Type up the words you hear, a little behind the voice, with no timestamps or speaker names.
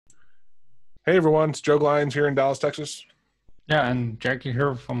Hey everyone, it's Joe Glines here in Dallas, Texas. Yeah, and Jackie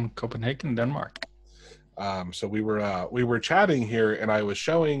here from Copenhagen, Denmark. So we were chatting here, and I was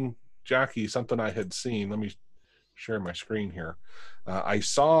showing Jackie something I had seen. Let me share my screen here. I've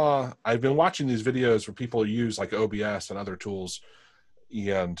been watching these videos where people use like OBS and other tools,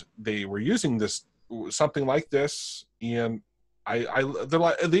 and they were using this something like this, and they're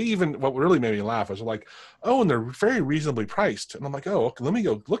like they even what really made me laugh was like, oh, and they're very reasonably priced, and I'm like, oh, okay, let me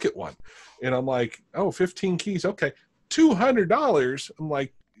go look at one, and I'm like, oh, 15 keys, okay, $200. I'm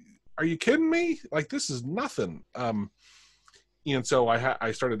like, are you kidding me? Like, this is nothing. And so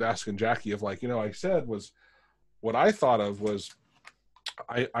I started asking Jackie of like, I said was what I thought of was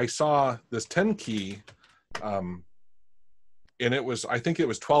I saw this 10 key, and I think it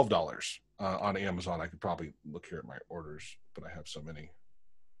was $12 on Amazon. I could probably look here at my orders, but I have so many.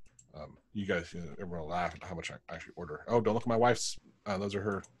 You guys, everyone will laugh at how much I actually order. Oh, don't look at my wife's. Those are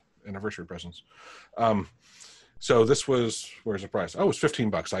her anniversary presents. So this was, where's the price? Oh, it was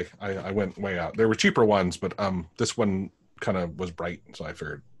 $15. I went way out. There were cheaper ones, but this one kind of was bright, so I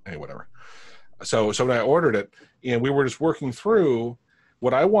figured, hey, whatever. So when I ordered it, and we were just working through,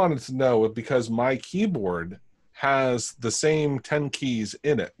 what I wanted to know, because my keyboard has the same 10 keys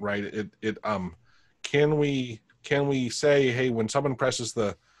in it, right? Can we say, hey, when someone presses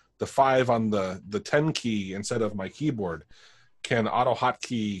the 5 on the 10 key instead of my keyboard, can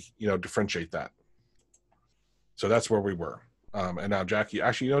AutoHotkey differentiate that? So that's where we were. And now Jackie,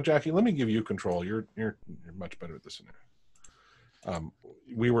 actually, Jackie, let me give you control. You're much better at this than me.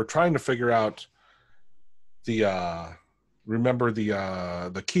 We were trying to figure out remember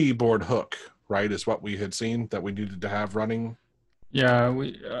the keyboard hook, right? Is what we had seen that we needed to have running. Yeah,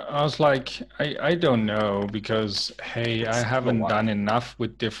 I was like, I don't know because, hey, I haven't done enough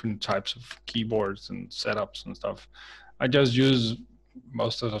with different types of keyboards and setups and stuff. I just use,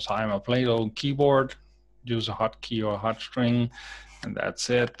 most of the time, a plain old keyboard, use a hotkey or a hot string, and that's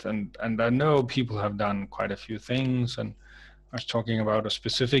it. And I know people have done quite a few things, and I was talking about a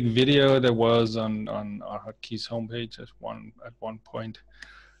specific video that was on AutoHotkey's homepage at one point,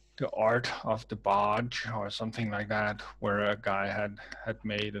 the art of the bodge or something like that, where a guy had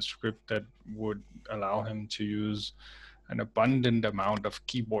made a script that would allow him to use an abundant amount of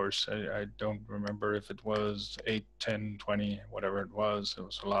keyboards. I don't remember if it was 8, 10, 20, whatever it was. It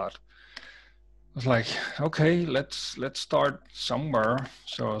was a lot. I was like, okay, let's start somewhere.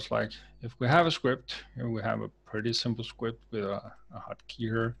 So I was like, if we have a script, here we have a pretty simple script with a hotkey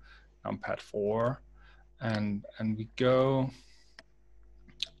here, numpad 4, and we go.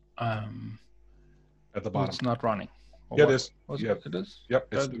 At the bottom. It's not running. Yeah, it is. Yep. It is? Yep,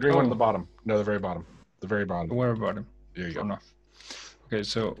 it's the green one at the bottom. No, the very bottom. The very bottom. The very bottom. There you go. Enough. Okay,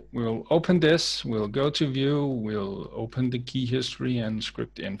 so we'll open this. We'll go to view. We'll open the key history and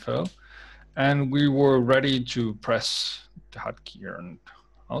script info. And we were ready to press the hotkey here. And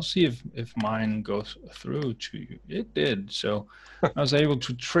I'll see if mine goes through to you. It did. So I was able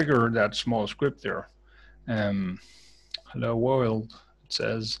to trigger that small script there. Hello world, it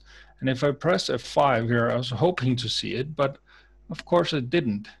says. And if I press F5 here, I was hoping to see it, but of course it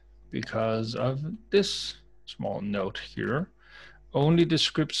didn't because of this small note here. Only the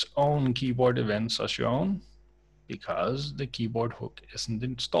script's own keyboard events are shown because the keyboard hook isn't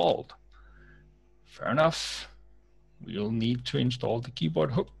installed. Fair enough. We'll need to install the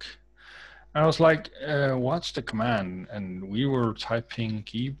keyboard hook. And I was like, what's the command? And we were typing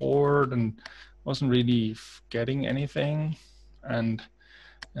keyboard and wasn't really getting anything. And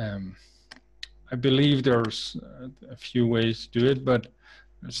I believe there's a few ways to do it, but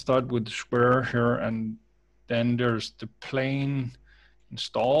let's start with the square here, and then there's the plain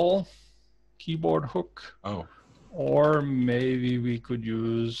install keyboard hook. Oh. Or maybe we could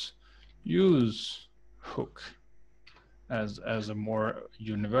use hook as a more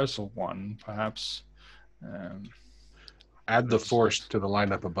universal one, perhaps. Add the force to the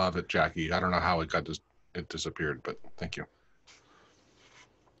lineup above it, Jackie. I don't know how it disappeared, but thank you.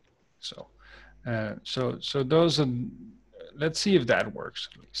 So those are, let's see if that works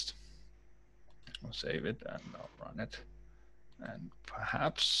at least. I'll save it and I'll run it. And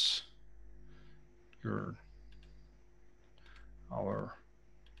perhaps our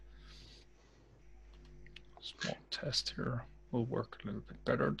small test here will work a little bit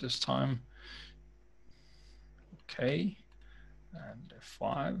better this time. Okay, and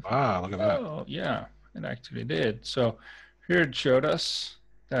F5. Ah, look at that. Oh, yeah, it actually did. So here it showed us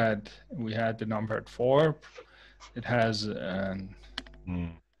that we had the number at 4. It has a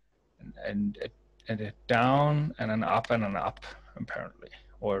down and an up and an up, apparently,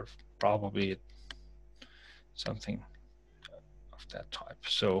 or probably something of that type.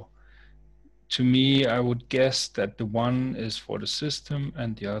 So to me, I would guess that the one is for the system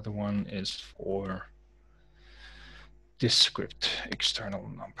and the other one is for this script, external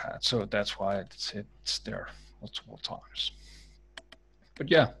numpad. So that's why it's there multiple times. But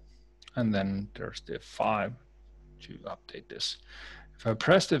yeah, and then there's the 5 to update this. If I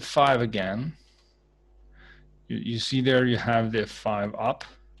press the 5 again, you see there you have the 5 up,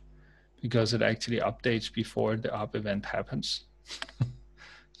 because it actually updates before the up event happens.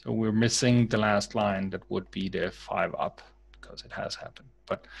 So we're missing the last line that would be the 5 up, because it has happened,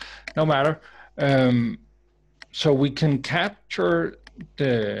 but no matter. So we can capture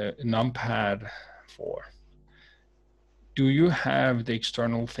the numpad 4. Do you have the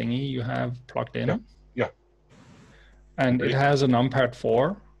external thingy you have plugged in? Yeah. And it has a numpad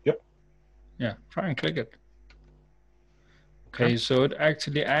 4? Yep. Yeah, try and click it. Okay, so it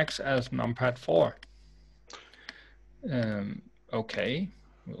actually acts as numpad 4. Okay,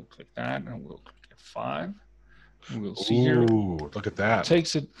 we'll click that and we'll click F5. And we'll see here. Ooh, look at that. It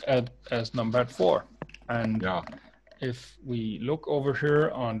takes it as numpad 4. And yeah. If we look over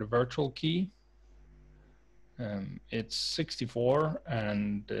here on the virtual key, it's 64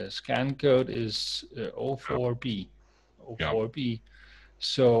 and the scan code is 04B. 04B. Yeah.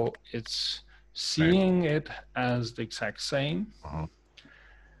 So it's seeing it as the exact same.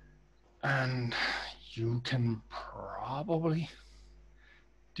 And you can probably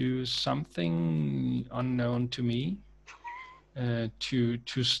do something unknown to me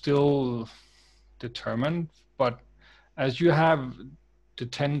to still determine, but as you have the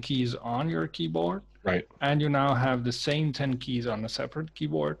 10 keys on your keyboard, right, and you now have the same 10 keys on a separate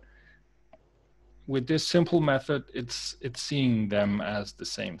keyboard, with this simple method, it's seeing them as the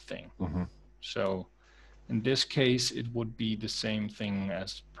same thing. So in this case, it would be the same thing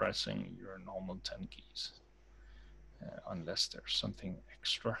as pressing your normal 10 keys, unless there's something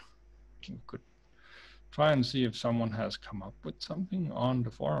extra. You could try and see if someone has come up with something on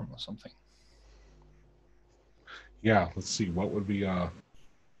the forum or something. Yeah, let's see. What would be... I'm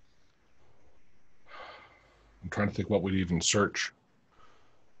trying to think what we'd even search.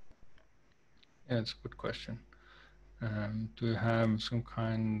 Yeah, it's a good question. Do you have some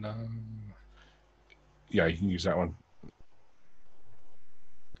kind of... Yeah, you can use that one.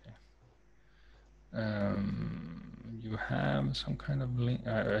 Okay. You have some kind of link.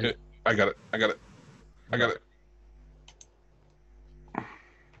 I got it.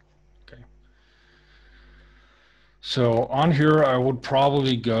 Okay. So on here, I would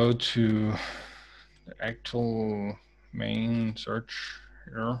probably go to the actual main search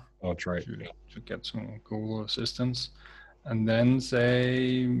here. Oh, that's right. To get some Google assistance, and then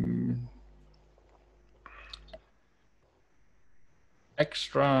say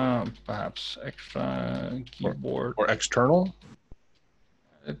perhaps extra keyboard. Or external?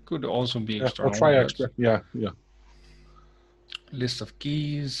 It could also be external. We'll try extra. Yeah. List of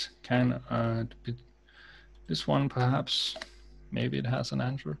keys. Can this one perhaps? Maybe it has an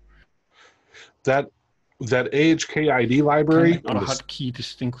answer. That AutoHotkey library. Can AutoHotkey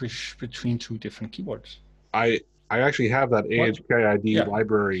distinguish between 2 different keyboards? I actually have that AutoHotkey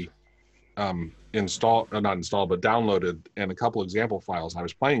library not installed, but downloaded, and a couple example files. I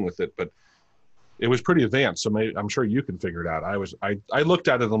was playing with it, but it was pretty advanced, so maybe, I'm sure you can figure it out. I looked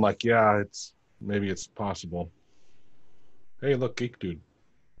at it and I'm like, yeah, maybe it's possible. Hey, look, Geek Dude.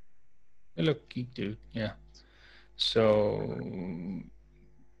 Hey, look, Geek Dude. Yeah. So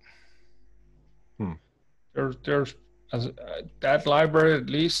there's that library at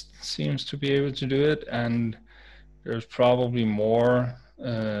least seems to be able to do it, and there's probably more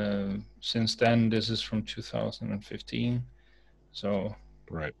since then. This is from 2015, so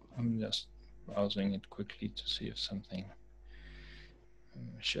right. I'm just browsing it quickly to see if something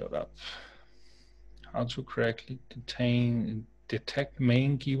showed up. How to correctly detect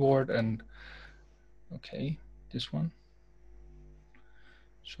main keyboard, and okay, this one.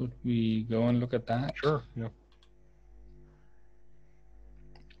 Should we go and look at that? Sure, yeah.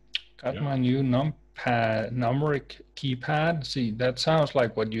 Got my new numeric keypad. See, that sounds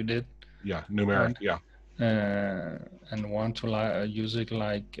like what you did. Yeah, numeric, yeah. And want to use it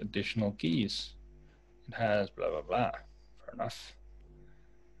like additional keys. It has blah, blah, blah. Fair enough.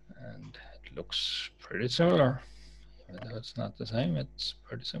 And it looks pretty similar. Even though it's not the same, it's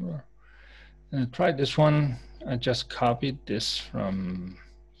pretty similar. And try this one. I just copied this from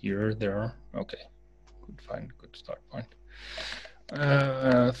here, there. Okay, good start point.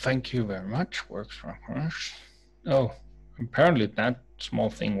 Thank you very much. Works for us. Oh, apparently that small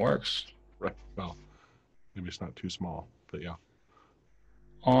thing works. Right. Well, maybe it's not too small, but yeah.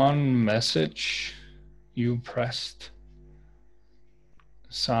 On message, you pressed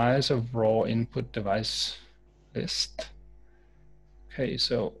size of raw input device list. Okay,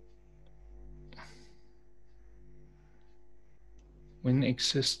 so when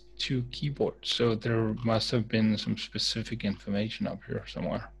exists two keyboards, so there must have been some specific information up here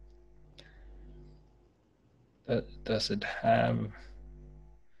somewhere. Does it have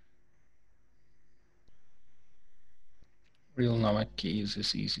real number keys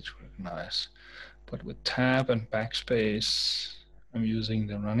is easy to recognize, but with tab and backspace, I'm using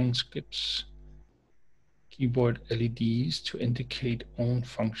the running skips keyboard LEDs to indicate own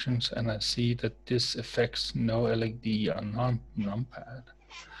functions, and I see that this affects no LED on numpad.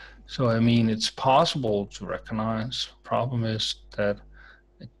 So I mean, it's possible to recognize. Problem is that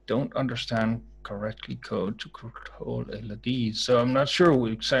I don't understand correctly code to control LEDs. So I'm not sure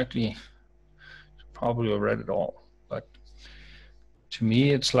exactly, probably read it all, but to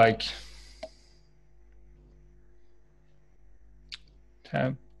me, it's like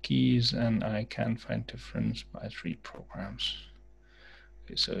tab keys, and I can't find difference by 3 programs.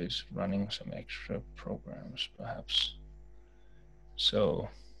 Okay, so it's running some extra programs, perhaps. So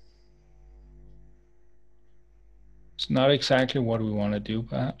it's not exactly what we want to do,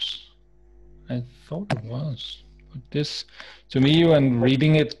 perhaps. I thought it was, but this, to me, when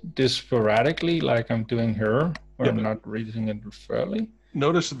reading it this sporadically, like I'm doing here, or I'm not reading it thoroughly.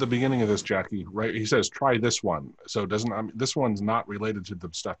 Notice at the beginning of this, Jackie, right? He says, try this one. So this one's not related to the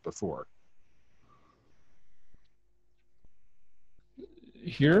stuff before.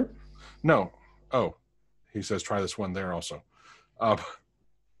 Here? No. Oh, he says, try this one there also.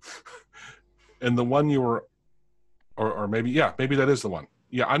 And the one you were, or maybe that is the one.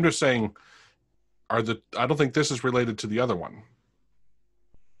 Yeah, I'm just saying, I don't think this is related to the other one.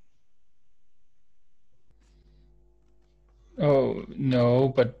 Oh, no,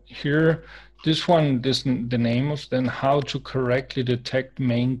 but here, this one, the name of then how to correctly detect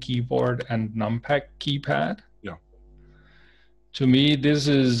main keyboard and numpad keypad. Yeah. To me,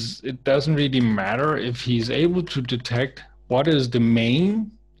 it doesn't really matter if he's able to detect what is the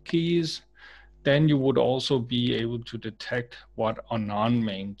main keys, then you would also be able to detect what are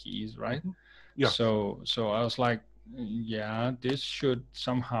non-main keys, right? Yeah. So I was like, yeah, this should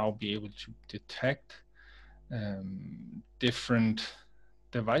somehow be able to detect different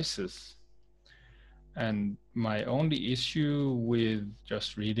devices. And my only issue with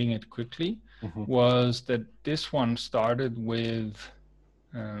just reading it quickly was that this one started with,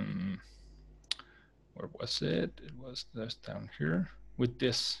 where was it? It was just down here with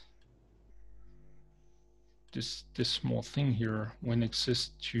this small thing here. When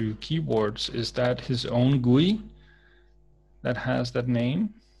exists two keyboards, is that his own GUI that has that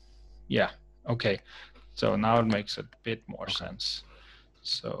name? Yeah, okay. So now it makes a bit more sense.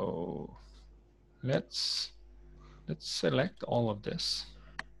 So let's select all of this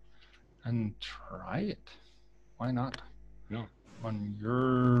and try it. Why not? Yeah. On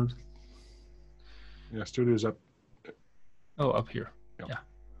your studio's up. Oh, up here. Yeah.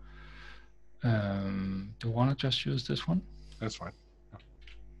 Do you want to just use this one? That's fine.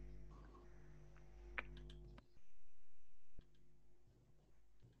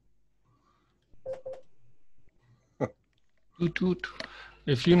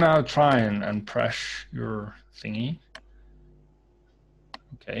 If you now try and press your thingy,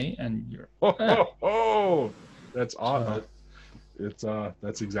 okay, and you're that's odd.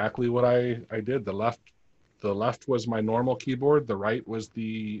 That's exactly what I did. The left was my normal keyboard. The right was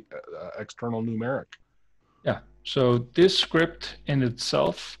the external numeric. Yeah. So this script in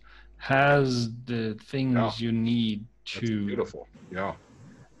itself has the things you need to. That's beautiful. Yeah.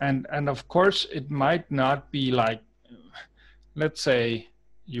 And of course it might not be like, let's say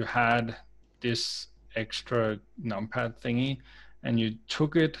you had this extra numpad thingy and you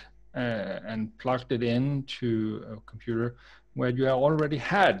took it and plugged it into a computer where you already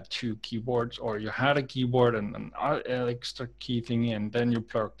had two keyboards, or you had a keyboard and an extra key thingy, and then you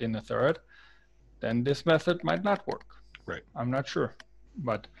plugged in a third, then this method might not work. Right. I'm not sure.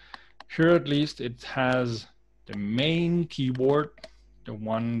 But here at least it has the main keyboard, the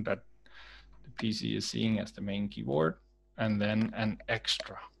one that the PC is seeing as the main keyboard, and then an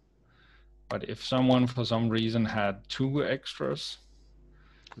extra. But if someone for some reason had two extras.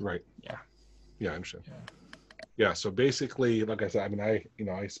 Right. Yeah. Yeah, I understand. Yeah, so basically, like I said, I mean,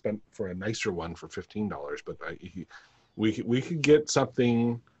 I spent for a nicer one for $15, but we could get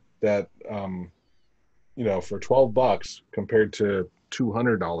something that for $12 compared to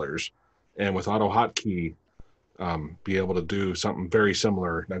 $200, and with AutoHotkey, be able to do something very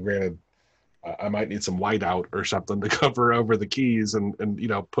similar. Now, granted, I might need some whiteout or something to cover over the keys, and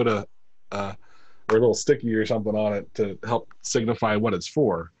put a or a little sticky or something on it to help signify what it's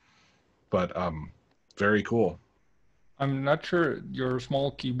for. But very cool. I'm not sure your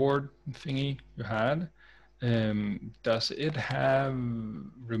small keyboard thingy you had. Does it have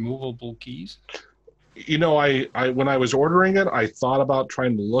removable keys? You know, I when I was ordering it, I thought about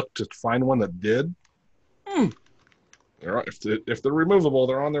trying to look to find one that did. If they're removable,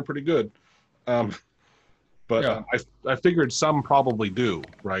 they're on there pretty good. But Yeah. I figured some probably do,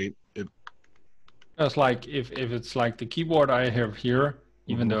 right? It's like if it's like the keyboard I have here,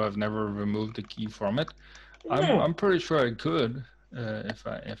 even though I've never removed the key from it, I'm pretty sure I could if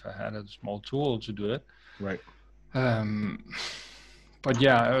I had a small tool to do it. Right. But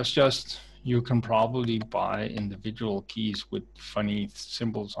yeah, it was just you can probably buy individual keys with funny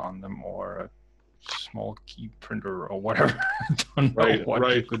symbols on them or a small key printer or whatever. I don't know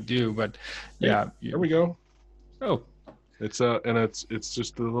what you could do, but yeah. Hey, there we go. Oh, it's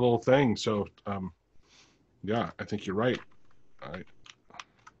just a little thing. So yeah, I think you're right.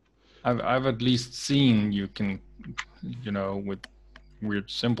 I've at least seen you can, with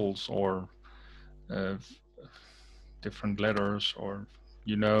weird symbols or different letters, or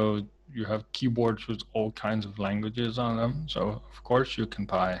you have keyboards with all kinds of languages on them. So of course you can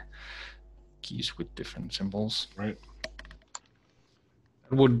buy keys with different symbols. Right.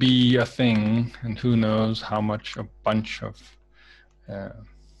 It would be a thing, and who knows how much a bunch of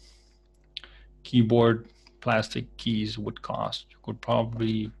keyboard plastic keys would cost. You could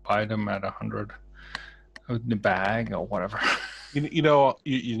probably buy them at $100 in the bag or whatever.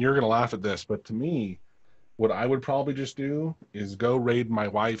 You're gonna laugh at this, but to me, what I would probably just do is go raid my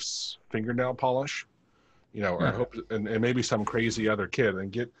wife's fingernail polish, or hope, and maybe some crazy other kid,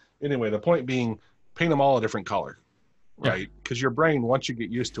 and anyway. The point being, paint them all a different color, right? Because your brain, once you get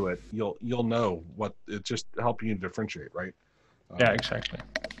used to it, you'll know what it just help you differentiate, right? Yeah, exactly.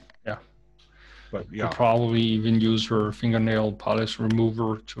 Yeah. But yeah, you probably even use your fingernail polish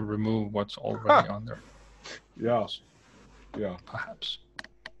remover to remove what's already on there. Yeah. Perhaps.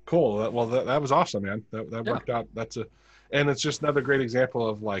 Cool. Well, that was awesome, man. That worked out. And it's just another great example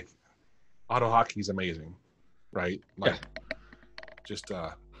of like, AutoHotkey is amazing, right? Like, just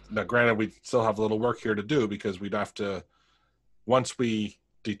now, granted, we still have a little work here to do because we'd have to, once we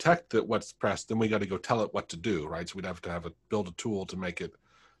detect that what's pressed, then we got to go tell it what to do, right? So we'd have to build a tool to make it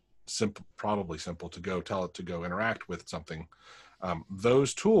simple, probably simple to go tell it to go interact with something.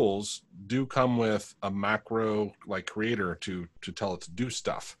 Those tools do come with a macro like creator to tell it to do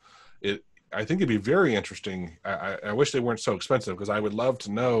stuff. I think it'd be very interesting. I wish they weren't so expensive, because I would love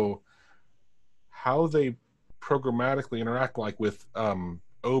to know how they programmatically interact, like with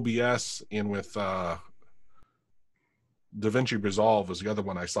OBS and with DaVinci Resolve was the other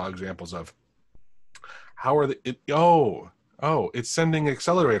one I saw examples of. How are they? It's sending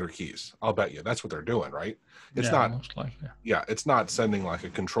accelerator keys. I'll bet you that's what they're doing, right? It's not most likely. Yeah, it's not sending like a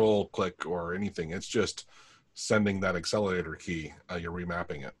control click or anything. It's just sending that accelerator key. You're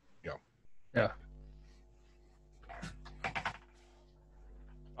remapping it. Yeah.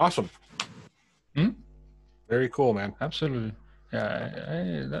 Awesome. Very cool, man. Absolutely.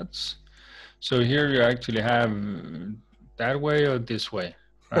 Yeah, that's so. Here you actually have that way or this way,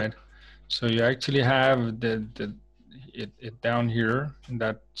 right? So you actually have it down here in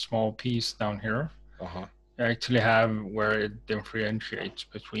that small piece down here. You actually have where it differentiates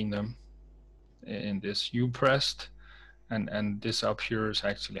between them in this U pressed, and this up here is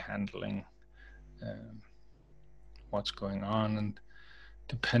actually handling what's going on, and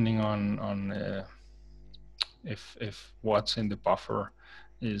depending on if what's in the buffer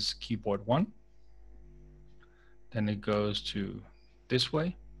is keyboard 1, then it goes to this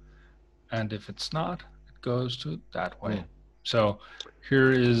way, and if it's not, it goes to that way. So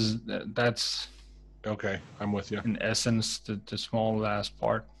here that's okay. I'm with you. In essence, the small last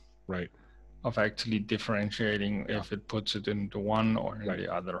part, right, of actually differentiating if it puts it into one or in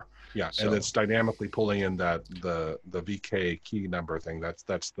the other. Yeah, so, and it's dynamically pulling in that the VK key number thing. That's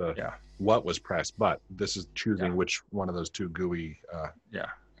the what was pressed, but this is choosing which one of those two GUI.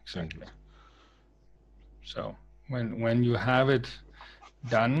 Exactly. Things. So when you have it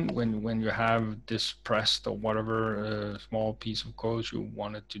done, when you have this pressed or whatever small piece of code you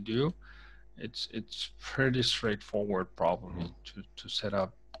wanted to do, it's pretty straightforward probably to set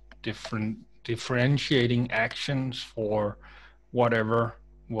up different differentiating actions for whatever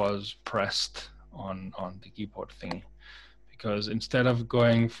was pressed on the keyboard thingy. Because instead of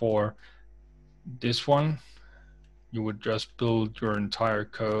going for this one, you would just build your entire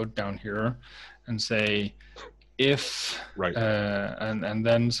code down here and say if and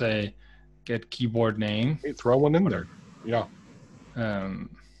then say get keyboard name. Hey, throw one in there.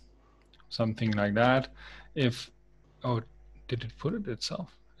 something like that. Did it put it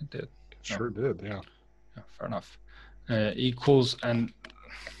itself? It did. Sure did, yeah. Fair enough. Equals and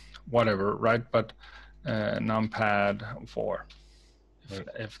whatever, right? But numpad 4,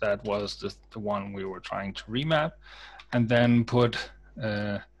 if that was the one we were trying to remap, and then put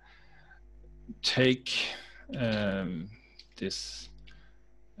take this.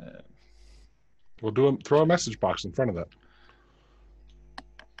 We'll throw a message box in front of that.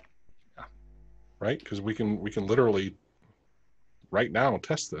 Yeah. Right, because we can literally right now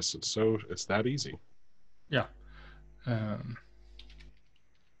test this. It's that easy. Yeah.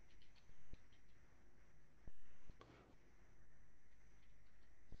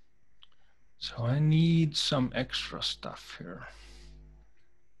 So I need some extra stuff here.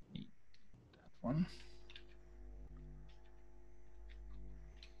 That one.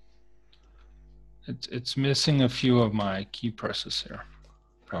 It's missing a few of my key presses here,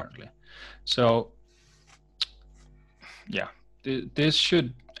 apparently. So yeah, this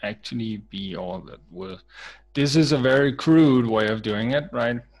should actually be all that will. This is a very crude way of doing it,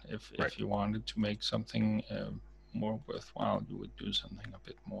 right? If you wanted to make something more worthwhile, you would do something a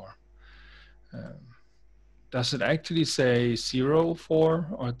bit more. Does it actually say 0 4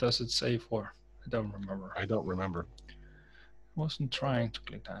 or does it say 4? I don't remember. I don't remember. I wasn't trying to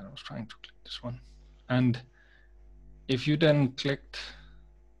click that. I was trying to click this one. And if you then clicked,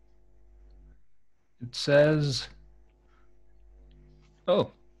 it says,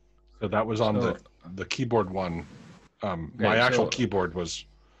 oh. So that was on the keyboard one. My actual keyboard was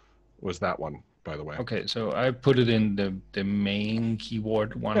that one, by the way. Okay, so I put it in the main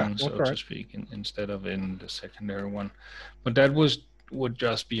keyboard one, so to speak, instead of in the secondary one. But that would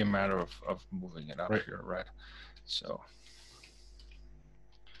just be a matter of moving it up here, right? So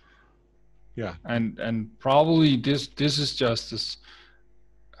yeah, and probably this is just this.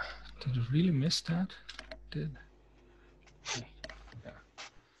 Did it really miss that? It did. Yeah.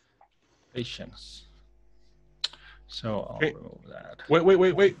 Patience. So I'll remove that.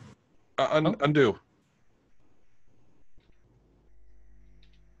 Wait. Undo.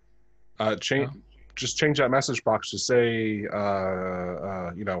 Just change that message box to say,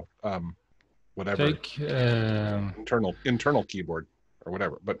 whatever. Take internal keyboard or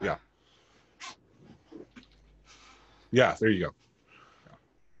whatever. But yeah, there you go.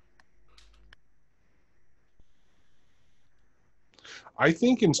 I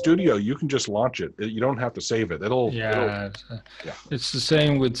think in Studio you can just launch it. You don't have to save it. It's the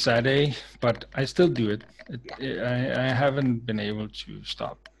same with SATA, but I still do it. I haven't been able to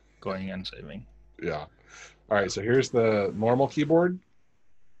stop going and saving. Yeah. All right. So here's the normal keyboard.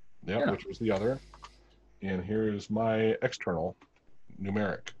 Which was the other, and here's my external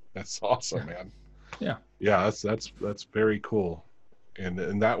numeric. That's awesome, man. Yeah. Yeah. That's very cool.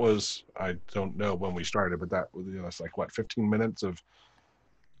 And that was, I don't know when we started, but that was it's like what, 15 minutes of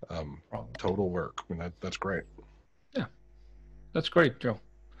total work. I mean, that's great. Yeah, that's great, Joe.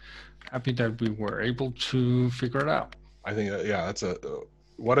 Happy that we were able to figure it out. I think that's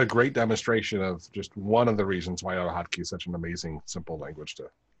what a great demonstration of just one of the reasons why AutoHotkey is such an amazing, simple language to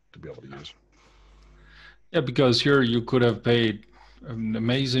be able to use. Yeah, because here you could have paid an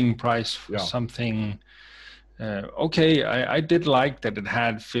amazing price for something. I did like that it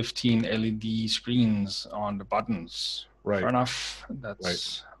had 15 LED screens on the buttons. Right. Fair enough.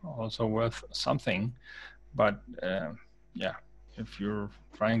 That's also worth something. But if you're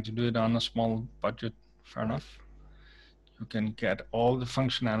trying to do it on a small budget, fair enough. You can get all the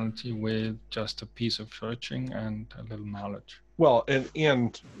functionality with just a piece of searching and a little knowledge. Well,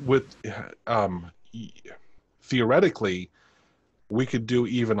 and with theoretically, we could do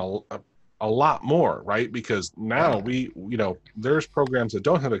even a lot more, right? Because now there's programs that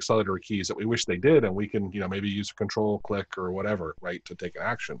don't have accelerator keys that we wish they did, and we can, maybe use a control click or whatever, right, to take an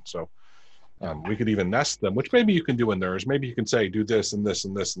action. So we could even nest them, which maybe you can do in theirs. Maybe you can say, do this and this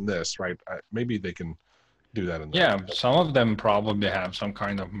and this and this, right? Maybe they can do that in there. Yeah, some of them probably have some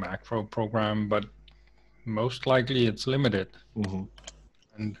kind of macro program, but most likely it's limited. Mm-hmm.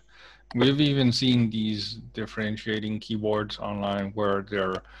 And we've even seen these differentiating keyboards online where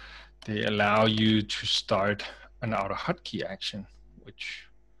they allow you to start an AutoHotkey action, which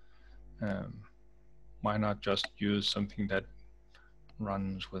why not just use something that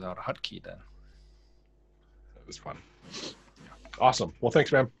runs without a hotkey then? That was fun. Awesome. Well,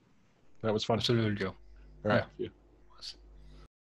 thanks, man. That was fun. Absolutely, Joe. All right. Yeah.